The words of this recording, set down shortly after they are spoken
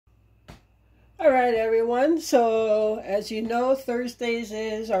All right, everyone. So, as you know, Thursdays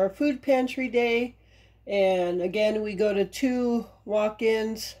is our food pantry day. And again, we go to 2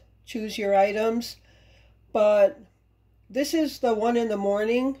 walk-ins, choose your items. But this is the one in the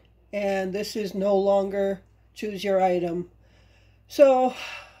morning, and this is no longer choose your item. So,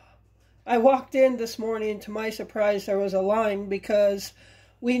 I walked in this morning. To my surprise, there was a line because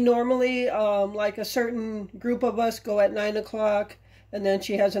we normally, like a certain group of us, go at 9 o'clock. And then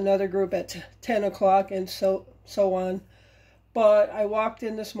she has another group at 10 o'clock and so on. But I walked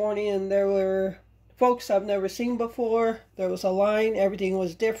in this morning and there were folks I've never seen before. There was a line. Everything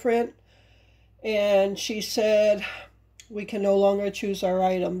was different. And she said, we can no longer choose our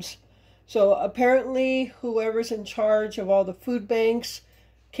items. So apparently whoever's in charge of all the food banks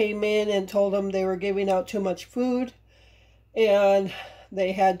came in and told them they were giving out too much food. And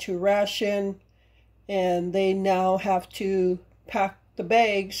they had to ration. And they now have to pack the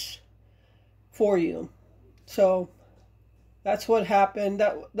bags for you. So that's what happened.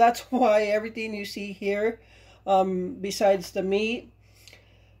 That's why everything you see here, besides the meat,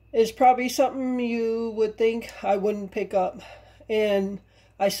 is probably something you would think I wouldn't pick up. And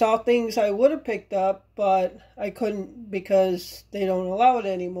I saw things I would have picked up, but I couldn't because they don't allow it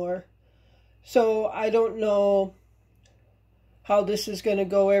anymore. So I don't know how this is going to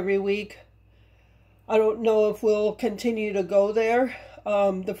go every week. I don't know if we'll continue to go there.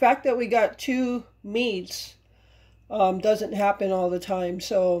 The fact that we got 2 meats doesn't happen all the time,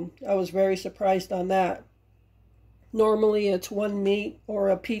 so I was very surprised on that. Normally it's 1 meat or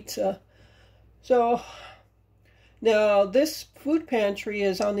a pizza. So now this food pantry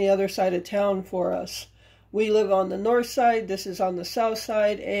is on the other side of town for us. We live on the north side, this is on the south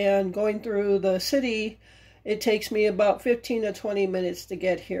side, and going through the city, it takes me about 15 to 20 minutes to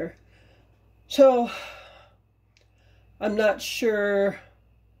get here. So, I'm not sure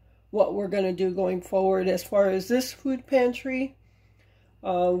what we're going to do going forward as far as this food pantry.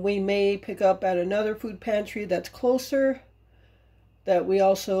 We may pick up at another food pantry that's closer, that we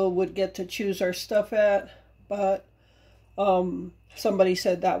also would get to choose our stuff at. But somebody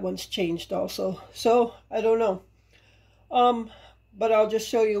said that one's changed also. So, I don't know. But I'll just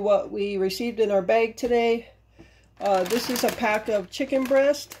show you what we received in our bag today. This is a pack of chicken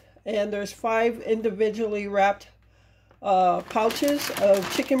breast. And there's 5 individually wrapped pouches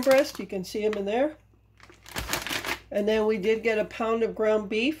of chicken breast. You can see them in there. And then we did get a pound of ground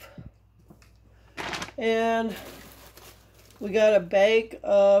beef. And we got a bag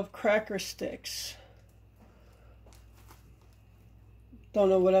of cracker sticks. Don't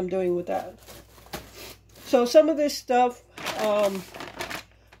know what I'm doing with that. So some of this stuff,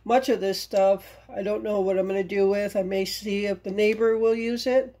 much of this stuff, I don't know what I'm going to do with. I may see if the neighbor will use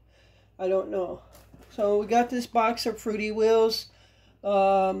it. I don't know. So we got this box of Fruity Wheels.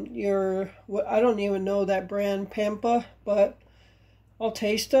 I don't even know that brand, Pampa, but I'll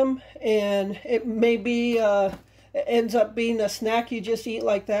taste them. And it may be, it ends up being a snack you just eat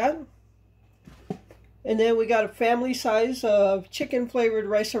like that. And then we got a family size of chicken flavored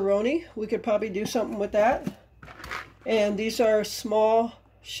rice-a-roni. We could probably do something with that. And these are small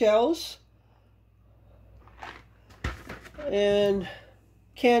shells. And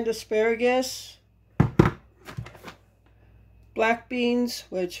canned asparagus, black beans,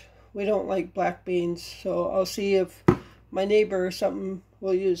 which we don't like black beans, so I'll see if my neighbor or something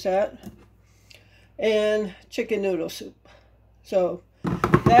will use that, and chicken noodle soup. So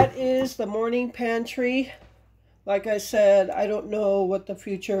that is the morning pantry. Like I said, I don't know what the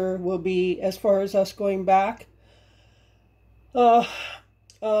future will be as far as us going back.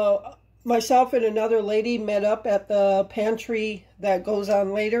 Myself and another lady met up at the pantry that goes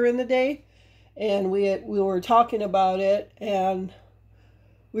on later in the day, and we were talking about it, and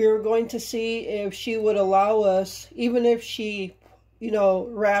we were going to see if she would allow us, even if she,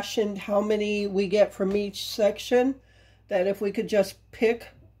 rationed how many we get from each section, that if we could just pick,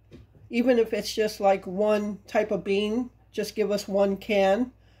 even if it's just like 1 type of bean, just give us 1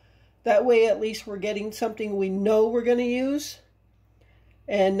 can. That way at least we're getting something we know we're going to use,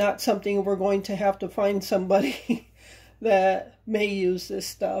 and not something we're going to have to find somebody that may use this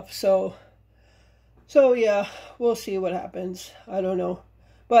stuff. So yeah, we'll see what happens. I don't know.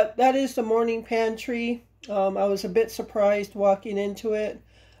 But that is the morning pantry. I was a bit surprised walking into it.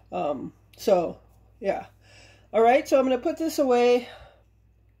 So, yeah. All right, so I'm going to put this away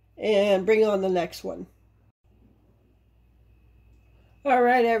and bring on the next one. All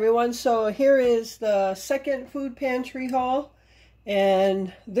right, everyone. So here is the second food pantry haul.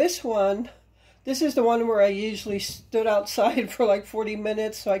 And this is the one where I usually stood outside for like 40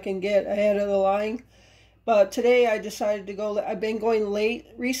 minutes so I can get ahead of the line. But today I decided to go. I've been going late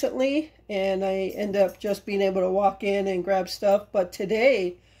recently, and I end up just being able to walk in and grab stuff. But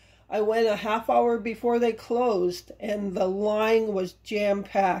today I went a half hour before they closed, and the line was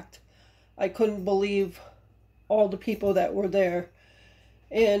jam-packed. I couldn't believe all the people that were there.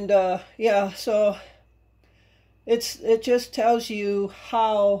 And yeah, so it just tells you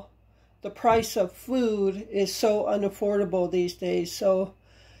how the price of food is so unaffordable these days. So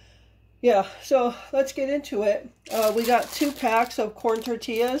yeah, so let's get into it. We got 2 packs of corn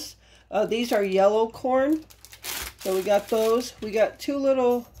tortillas. These are yellow corn, so we got those. We got 2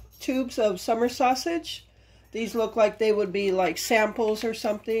 little tubes of summer sausage. These look like they would be like samples or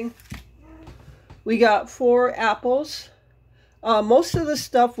something. We got 4 apples. Most of the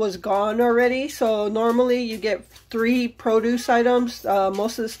stuff was gone already, so normally you get 3 produce items.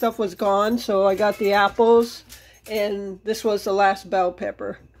 Most of the stuff was gone, so I got the apples, and this was the last bell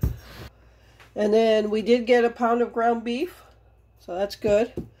pepper. And then we did get a pound of ground beef, so that's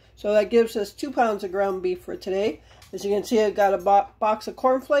good. So that gives us 2 pounds of ground beef for today. As you can see, I got a box of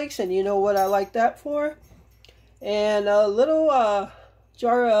cornflakes, and you know what I like that for. And a little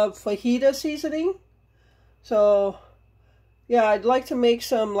jar of fajita seasoning. So yeah, I'd like to make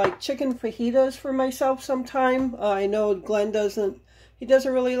some like chicken fajitas for myself sometime. I know Glenn doesn't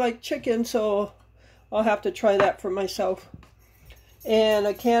really like chicken, so I'll have to try that for myself. And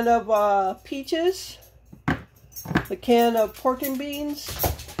a can of peaches, a can of pork and beans,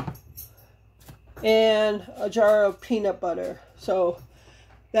 and a jar of peanut butter. So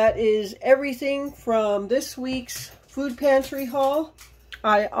that is everything from this week's food pantry haul.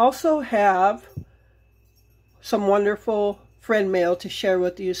 I also have some wonderful friend mail to share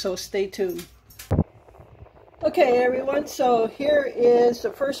with you, so stay tuned. Okay everyone, so here is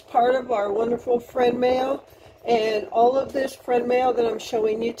the first part of our wonderful friend mail, and all of this friend mail that I'm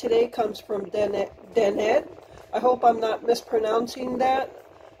showing you today comes from Danette. I hope I'm not mispronouncing that,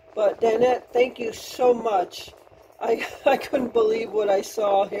 but Danette, thank you so much. I couldn't believe what I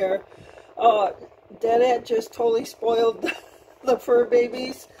saw here. Danette just totally spoiled the fur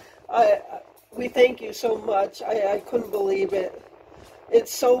babies. We thank you so much. I couldn't believe it.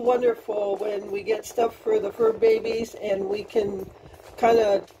 It's so wonderful when we get stuff for the fur babies and we can kind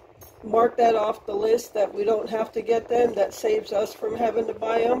of mark that off the list that we don't have to get them. That saves us from having to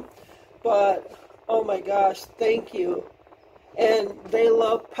buy them. But, oh my gosh, thank you. And they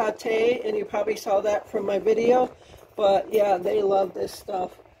love pate, and you probably saw that from my video. But yeah, they love this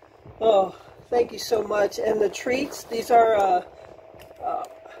stuff. Oh, thank you so much. And the treats, these are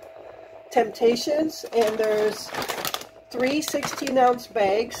Temptations, and there's 3 16-ounce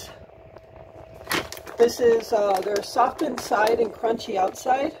bags. This is, they're soft inside and crunchy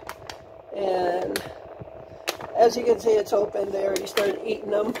outside. And as you can see, it's open there. You started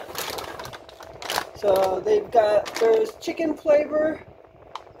eating them. So there's chicken flavor,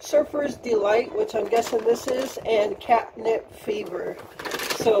 Surfer's Delight, which I'm guessing this is, and Catnip Fever.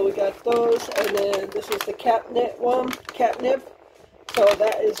 So we got those, and then this is the catnip one, catnip. So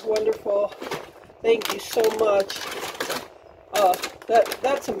that is wonderful. Thank you so much.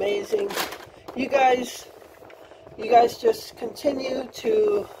 That's amazing. You guys just continue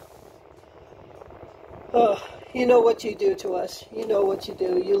to, you know what you do to us. You know what you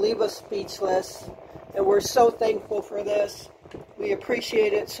do. You leave us speechless, and we're so thankful for this. We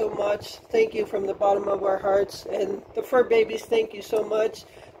appreciate it so much. Thank you from the bottom of our hearts. And the fur babies, thank you so much.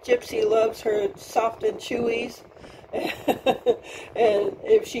 Gypsy loves her soft and chewies. And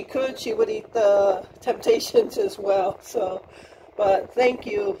if she could, she would eat the Temptations as well. So, but thank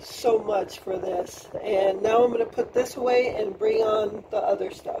you so much for this. And now I'm going to put this away and bring on the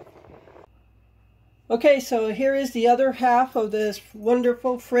other stuff. Okay, so here is the other half of this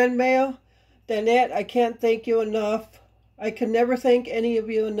wonderful friend mail. Danette, I can't thank you enough. I can never thank any of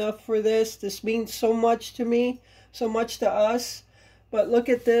you enough for this. This means so much to me, so much to us. But look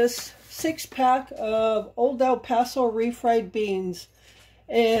at this 6-pack of Old El Paso refried beans.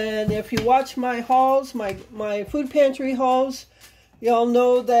 And if you watch my hauls, my food pantry hauls, y'all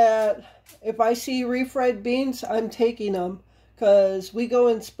know that if I see refried beans, I'm taking them. Because we go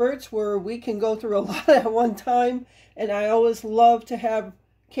in spurts where we can go through a lot at one time. And I always love to have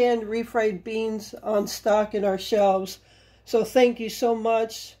canned refried beans on stock in our shelves. So thank you so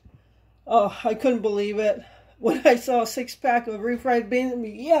much. Oh, I couldn't believe it. When I saw a 6-pack of refried beans, I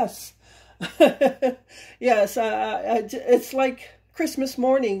mean, yes. Yes, it's like Christmas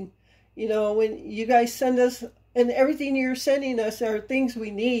morning, you know, when you guys send us, and everything you're sending us are things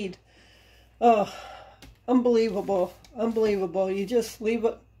we need. Oh, unbelievable, unbelievable. You just leave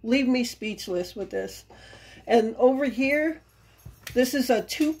me speechless with this. And over here, this is a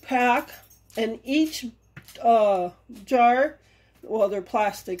 2-pack, and each jar. Well, they're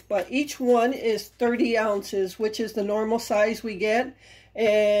plastic, but each one is 30 ounces, which is the normal size we get.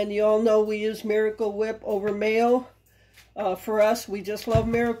 And you all know we use Miracle Whip over mayo. For us, we just love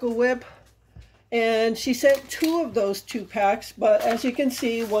Miracle Whip. And she sent 2 of those 2-packs, but as you can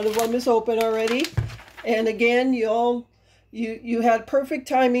see, one of them is open already. And again, you had perfect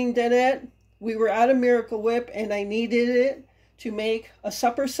timing, Danette. We were out of Miracle Whip, and I needed it to make a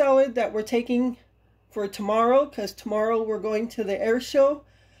supper salad that we're taking for tomorrow, because tomorrow we're going to the air show.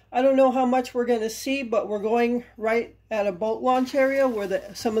 I don't know how much we're going to see, but we're going right at a boat launch area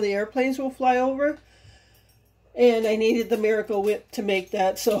where some of the airplanes will fly over. And I needed the Miracle Whip to make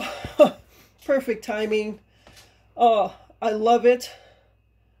that, so perfect timing. Oh, I love it.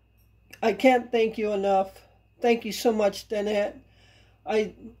 I can't thank you enough. Thank you so much, Danette.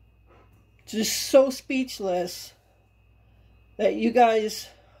 I just so speechless that you guys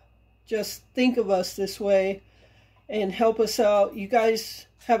just think of us this way and help us out. You guys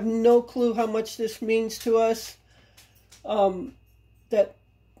have no clue how much this means to us, that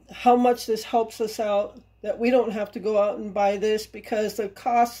how much this helps us out, that we don't have to go out and buy this because the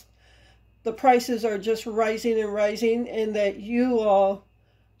prices are just rising and rising, and that you all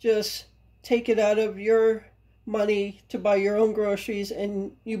just take it out of your money to buy your own groceries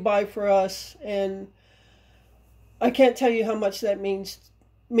and you buy for us. And I can't tell you how much that means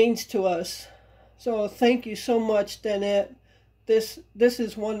to us. So thank you so much, Danette. This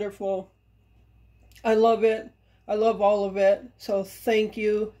is wonderful. I love it. I love all of it. So thank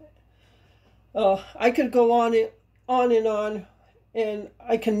you. I could go on and on, and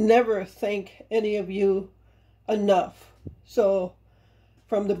I can never thank any of you enough. So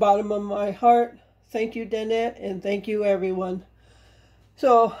from the bottom of my heart, thank you, Danette, and thank you, everyone.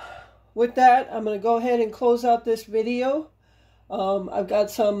 So with that, I'm going to go ahead and close out this video. I've got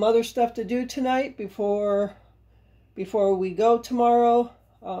some other stuff to do tonight before we go tomorrow.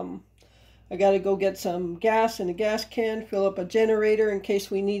 I got to go get some gas in a gas can, fill up a generator in case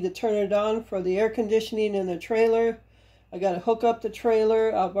we need to turn it on for the air conditioning in the trailer. I got to hook up the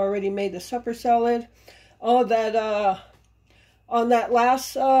trailer. I've already made the supper salad. Oh, that on that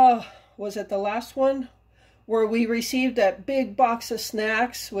last, was it the last one? Where we received that big box of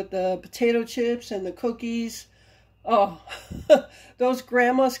snacks with the potato chips and the cookies. Oh, those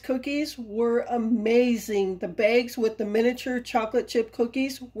grandma's cookies were amazing. The bags with the miniature chocolate chip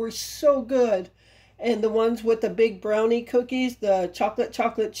cookies were so good. And the ones with the big brownie cookies, the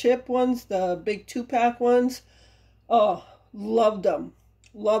chocolate chip ones, the big 2-pack ones. Oh, loved them.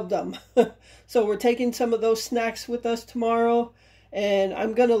 Loved them. So we're taking some of those snacks with us tomorrow. And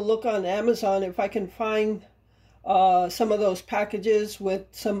I'm going to look on Amazon if I can find some of those packages with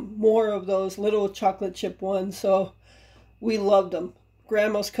some more of those little chocolate chip ones. So we loved them.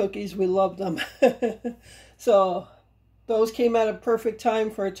 Grandma's cookies, we loved them. So those came at a perfect time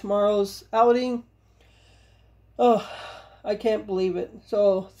for tomorrow's outing. Oh, I can't believe it.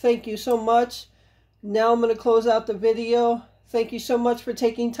 So thank you so much. Now I'm going to close out the video. Thank you so much for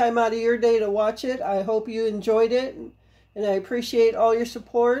taking time out of your day to watch it. I hope you enjoyed it, and I appreciate all your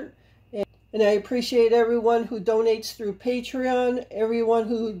support. And I appreciate everyone who donates through Patreon, everyone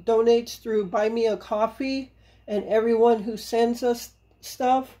who donates through Buy Me a Coffee, and everyone who sends us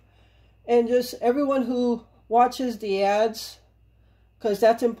stuff, and just everyone who watches the ads, because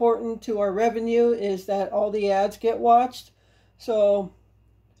that's important to our revenue, is that all the ads get watched. So,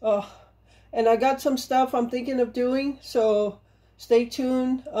 and I got some stuff I'm thinking of doing, so stay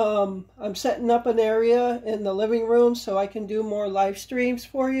tuned. I'm setting up an area in the living room so I can do more live streams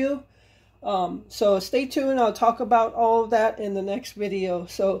for you. So stay tuned. I'll talk about all of that in the next video.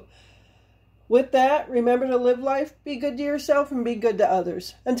 So with that, remember to live life, be good to yourself, and be good to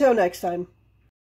others. Until next time.